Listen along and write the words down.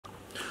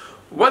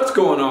What's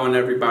going on,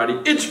 everybody?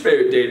 It's your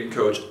favorite dating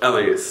coach,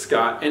 Elliot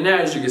Scott, and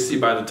as you can see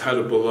by the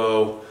title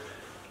below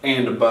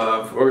and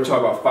above, we're going to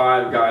talk about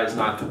 5 guys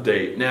not to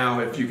date.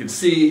 Now, if you can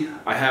see,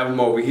 I have them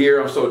over here.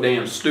 I'm so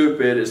damn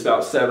stupid. It's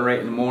about 7 or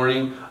 8 in the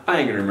morning. I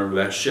ain't going to remember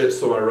that shit,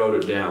 so I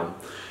wrote it down.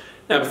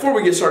 Now, before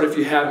we get started, if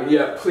you haven't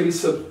yet,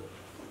 please There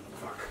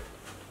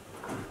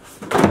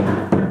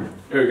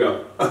we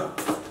go.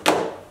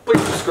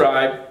 Please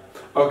subscribe.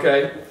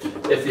 Okay,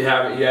 if you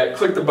haven't yet,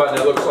 click the button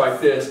that looks like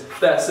this.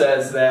 That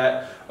says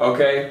that,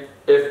 okay,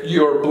 if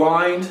you're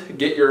blind,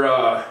 get your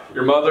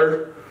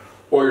mother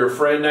or your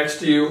friend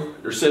next to you,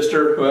 your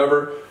sister,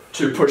 whoever,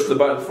 to push the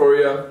button for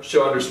you.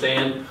 She'll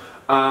understand.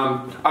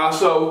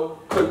 Also,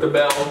 click the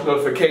bell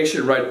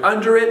notification right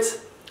under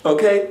it.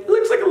 Okay, it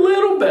looks like a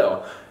little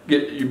bell.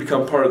 You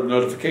become part of the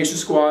notification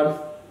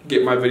squad.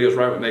 Get my videos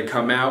right when they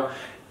come out.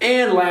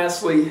 And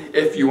lastly,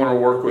 if you want to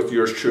work with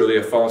yours truly,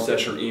 a phone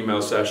session or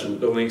email session,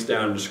 the link's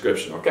down in the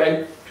description,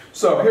 okay?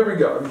 So here we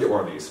go. Let me get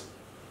one of these.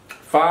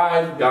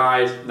 5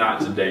 guys not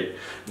to date.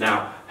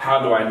 Now, how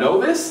do I know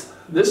this?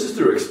 This is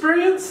through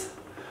experience.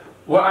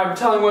 What I'm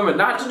telling women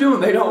not to do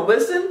and they don't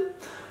listen.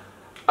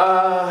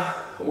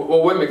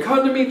 What women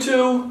come to me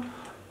to.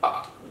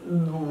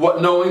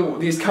 Knowing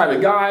these kind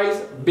of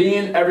guys,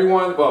 being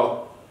everyone,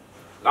 well,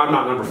 I'm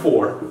not number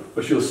 4,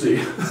 but you'll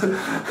see.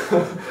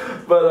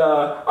 But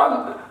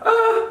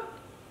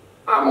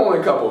I'm only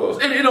a couple of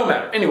those. It don't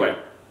matter. Anyway,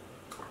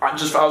 I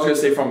was going to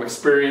say from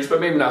experience,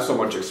 but maybe not so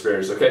much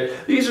experience, okay?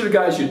 These are the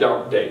guys you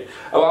don't date.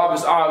 A lot of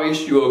it's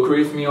obvious. You will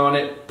agree with me on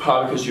it,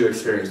 probably because you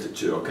experienced it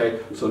too, okay?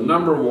 So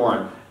number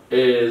 1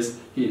 is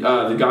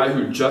the guy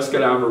who just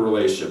got out of a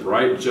relationship,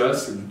 right?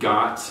 Just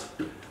got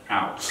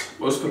out.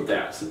 Let's put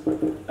that.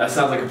 That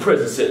sounds like a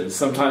prison sentence.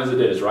 Sometimes it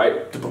is,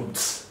 right?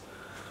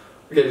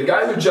 Okay, the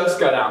guy who just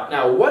got out.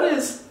 Now, what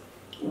is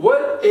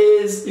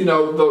you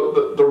know,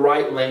 the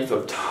right length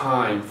of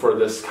time for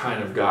this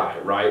kind of guy,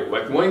 right?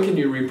 Like, when can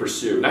you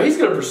re-pursue? Now, he's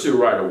going to pursue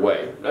right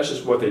away. That's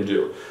just what they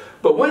do.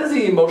 But when is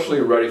he emotionally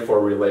ready for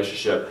a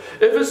relationship?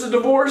 If it's a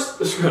divorce,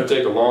 this is going to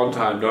take a long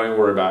time. Don't even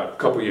worry about it. A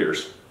couple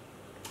years.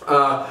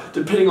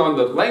 Depending on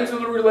the length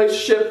of the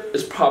relationship,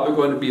 it's probably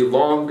going to be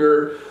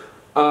longer.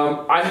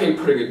 I hate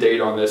putting a date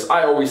on this.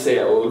 I always say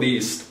at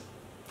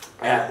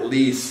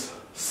least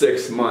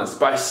 6 months,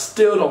 but I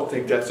still don't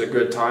think that's a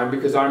good time,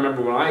 because I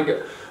remember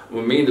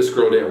when me and this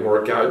girl didn't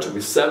work out, it took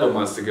me 7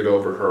 months to get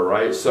over her,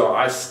 right? So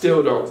I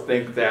still don't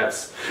think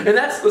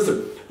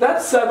listen,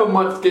 that's 7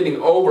 months getting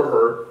over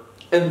her,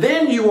 and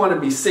then you want to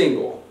be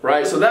single,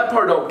 right? So that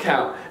part don't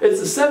count.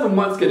 It's the 7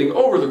 months getting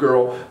over the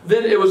girl,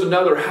 then it was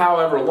another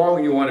however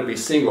long you want to be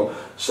single.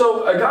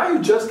 So a guy who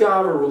just got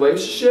out of a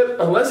relationship,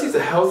 unless he's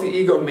a healthy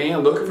ego man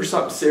looking for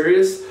something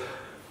serious,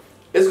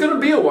 it's going to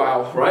be a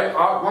while, right?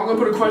 I'm going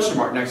to put a question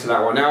mark next to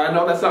that one. Now, I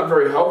know that's not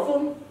very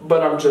helpful,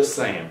 but I'm just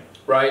saying,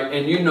 right?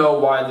 And you know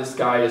why this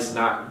guy is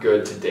not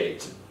good to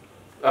date.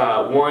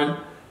 1,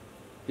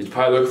 he's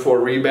probably looking for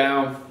a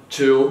rebound.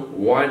 2,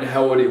 why in the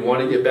hell would he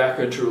want to get back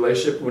into a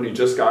relationship when he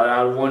just got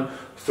out of one?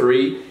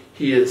 3,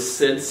 he is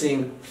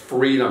sensing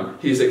freedom.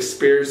 He's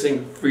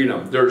experiencing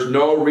freedom. There's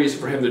no reason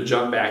for him to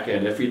jump back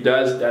in. If he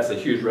does, that's a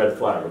huge red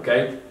flag,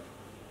 okay?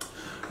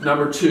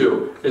 Number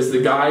 2 is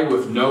the guy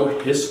with no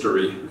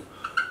history.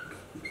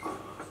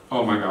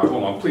 Oh my God,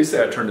 hold on. Please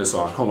say I turned this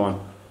on. Hold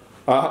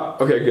on.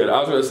 Okay, good. I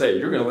was going to say,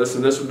 you're going to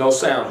listen to this with no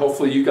sound.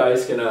 Hopefully you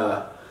guys can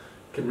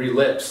read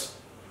lips.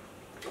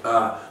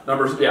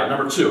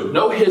 Number 2,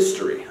 no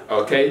history,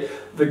 okay?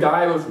 The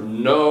guy with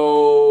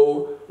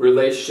no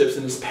relationships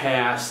in his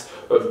past,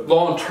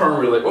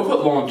 long-term we'll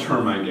put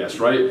long-term, I guess,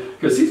 right?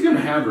 Because he's going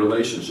to have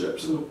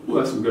relationships. Ooh,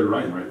 that's some good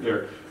writing right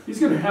there. He's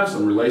going to have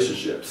some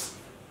relationships.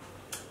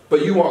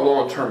 But you want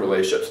long-term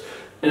relationships.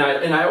 And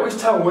I always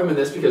tell women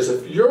this, because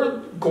if you're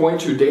going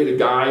to date a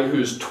guy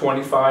who's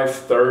 25,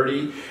 30,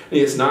 and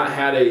he has not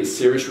had a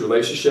serious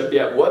relationship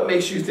yet, what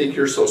makes you think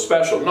you're so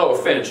special? No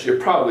offense, you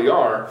probably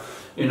are,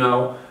 you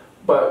know,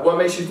 but what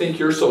makes you think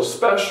you're so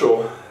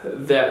special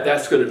that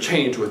that's going to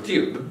change with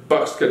you? The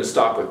buck's going to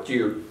stop with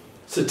you.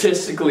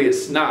 Statistically,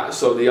 it's not,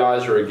 so the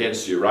odds are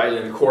against you, right?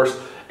 And of course,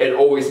 it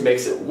always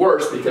makes it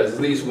worse, because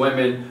these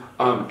women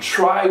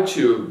try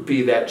to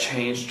be that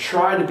change,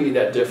 try to be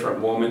that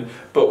different woman,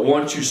 but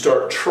once you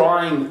start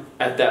trying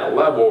at that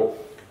level,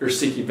 you're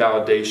seeking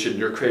validation,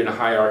 you're creating a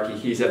hierarchy.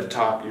 He's at the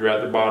top, you're at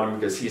the bottom,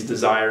 because he's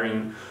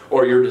desiring,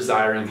 or you're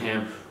desiring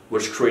him,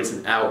 which creates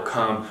an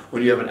outcome.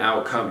 When you have an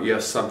outcome, you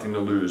have something to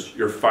lose.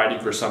 You're fighting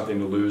for something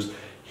to lose.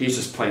 He's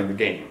just playing the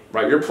game,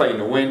 right? You're playing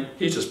to win,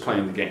 he's just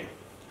playing the game.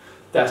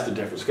 That's the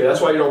difference, okay?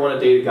 That's why you don't want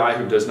to date a guy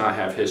who does not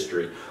have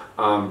history.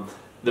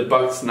 The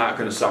buck's not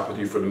going to stop with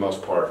you for the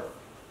most part.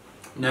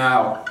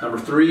 Now, number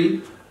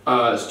 3,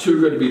 it's too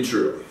good to be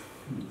true.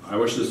 I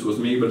wish this was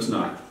me, but it's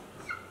not.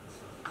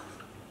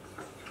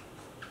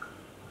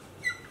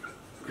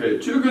 Okay,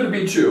 too good to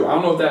be true. I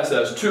don't know what that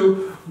says.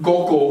 Too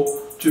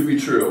gokul to be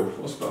true.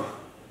 What's the?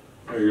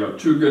 There you go.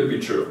 Too good to be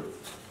true.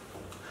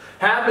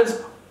 Happens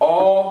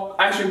all.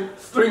 Actually,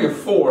 3 and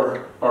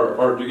 4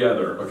 are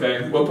together.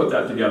 Okay, we'll put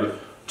that together.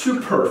 Too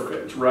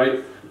perfect,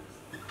 right?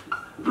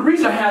 The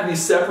reason I have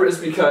these separate is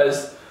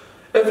because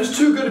if it's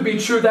too good to be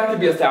true, that could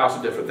be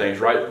 1,000 different things,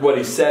 right? What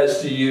he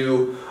says to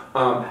you,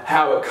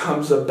 how it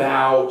comes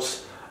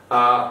about,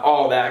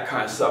 all that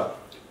kind of stuff.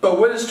 But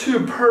when it's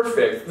too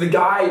perfect, the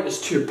guy is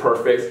too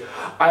perfect.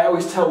 I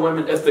always tell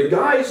women, if the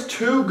guy is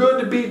too good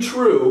to be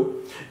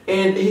true,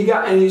 and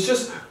he's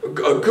just a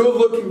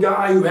good-looking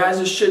guy who has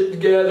his shit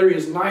together, he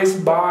has a nice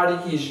body,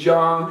 he's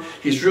young,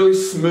 he's really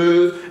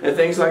smooth, and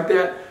things like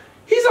that,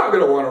 he's not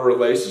going to want a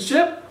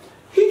relationship.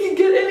 He can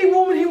get any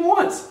woman he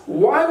wants.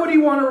 Why would he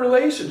want a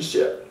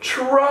relationship?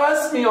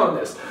 Trust me on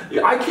this.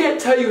 I can't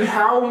tell you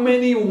how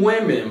many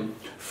women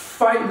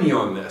fight me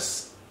on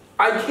this.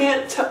 I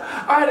can't tell.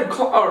 I had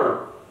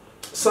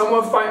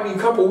someone fight me a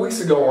couple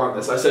weeks ago on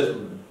this. I said,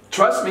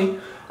 trust me.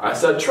 I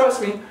said,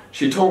 trust me.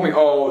 She told me,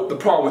 oh, the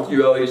problem with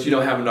you, Elliot, is you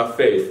don't have enough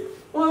faith.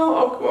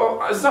 Well,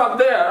 it's not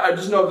that. I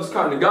just know this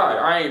kind of guy.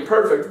 I ain't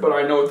perfect, but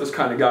I know what this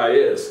kind of guy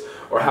is,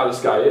 or how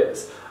this guy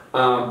is.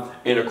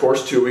 And of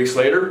course, 2 weeks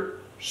later,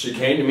 she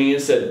came to me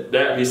and said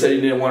that he said he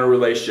didn't want a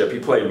relationship. He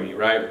played me,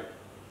 right?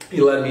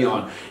 He led me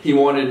on. He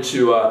wanted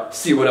to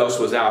see what else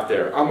was out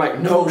there. I'm like,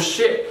 no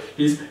shit.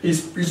 He's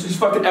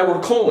fucking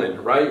Edward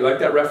Cullen, right? You like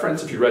that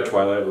reference? If you read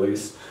Twilight, at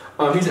least.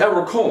 He's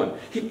Edward Cullen.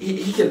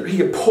 He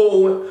can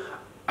pull.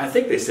 I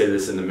think they say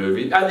this in the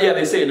movie. Yeah,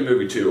 they say it in the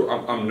movie too.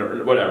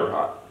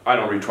 Whatever. I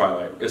don't read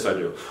Twilight. Yes, I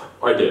do.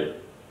 I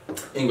did.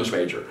 English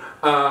major.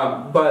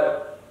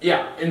 But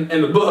yeah,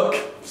 in the book.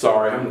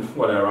 Sorry,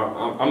 whatever.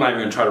 I'm not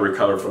even going to try to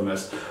recover from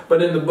this.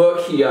 But in the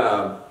book,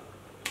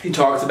 he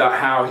talks about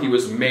how he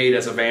was made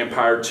as a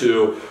vampire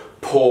to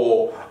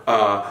pull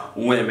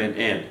women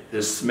in.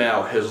 His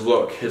smell, his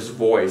look, his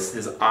voice,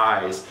 his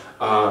eyes,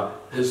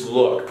 his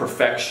look,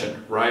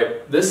 perfection,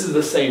 right? This is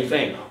the same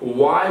thing.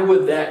 Why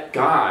would that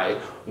guy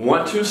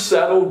want to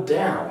settle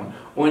down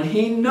when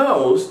he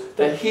knows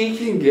that he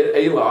can get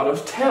a lot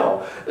of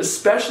tail,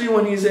 especially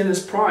when he's in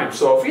his prime?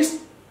 So if he's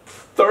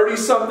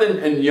 30-something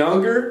and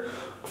younger,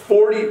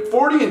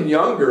 40 and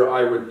younger,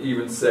 I would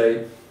even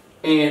say,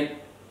 and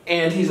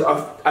he's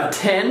a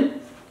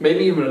 10,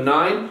 maybe even a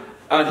 9,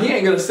 he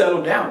ain't going to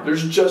settle down.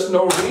 There's just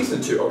no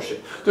reason to. Oh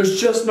shit. There's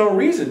just no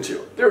reason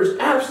to. There's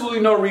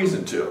absolutely no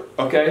reason to.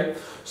 Okay?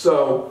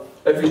 So,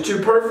 if he's too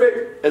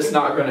perfect, it's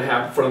not going to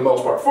happen for the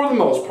most part. For the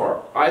most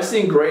part. I've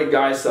seen great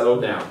guys settle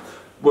down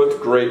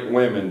with great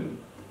women.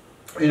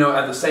 You know,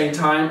 at the same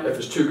time, if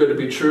it's too good to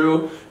be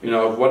true, you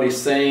know, what he's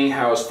saying,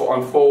 how it's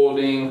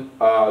unfolding,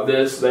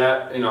 this,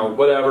 that, you know,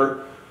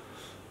 whatever,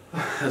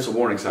 that's a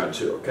warning sign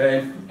too, okay?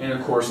 And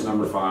of course,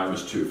 number 5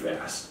 is too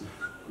fast.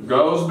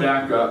 Goes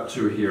back up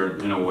to here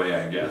in a way,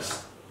 I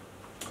guess.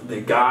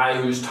 The guy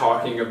who's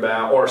talking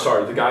about, or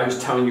sorry, the guy who's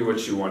telling you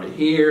what you want to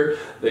hear,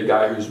 the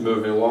guy who's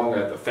moving along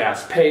at the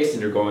fast pace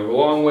and you're going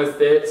along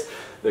with it,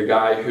 the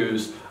guy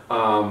who's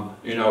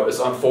you know, it's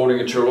unfolding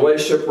into a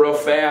relationship real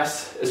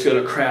fast, it's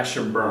going to crash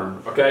and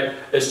burn, okay?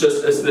 It's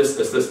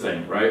this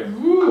thing, right?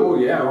 Ooh,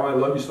 yeah, oh, I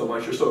love you so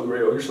much, you're so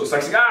great, oh, you're so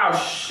sexy, oh,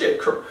 shit,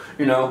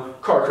 you know,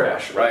 car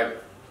crash, right?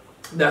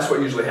 That's what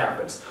usually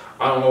happens.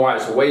 I don't know why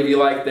it's wavy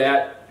like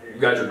that. You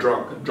guys are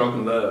drunk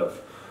in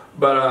love.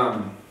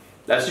 But,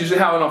 that's usually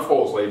how it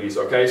unfolds, ladies,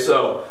 okay?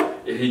 So,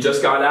 if he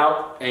just got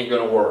out, ain't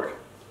going to work.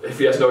 If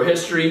he has no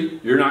history,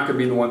 you're not going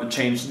to be the one to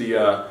change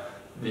the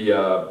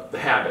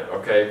habit,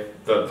 okay?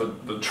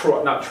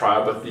 Not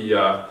trial, but the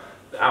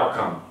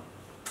outcome.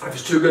 If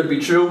it's too good to be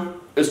true,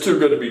 it's too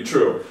good to be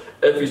true.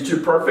 If he's too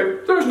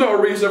perfect, there's no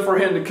reason for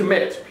him to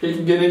commit. He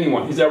can get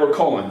anyone. He's Edward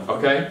Cullen,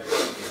 okay?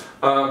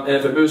 And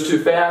if it moves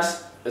too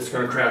fast, it's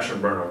going to crash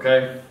and burn,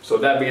 okay? So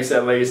that being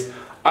said, ladies,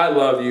 I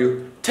love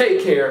you.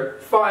 Take care.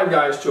 5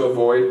 guys to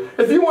avoid.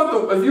 If you want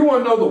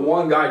to know the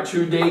 1 guy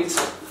 2 dates,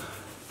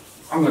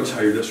 I'm going to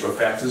tell you this real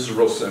fast. This is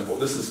real simple.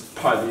 This is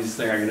probably the easiest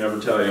thing I can ever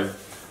tell you.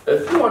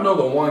 If you want to know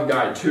the 1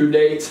 guy 2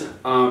 dates,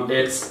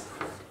 it's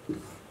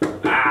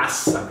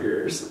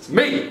suckers. It's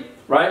me,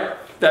 right?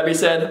 That being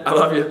said, I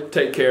love you.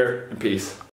 Take care and peace.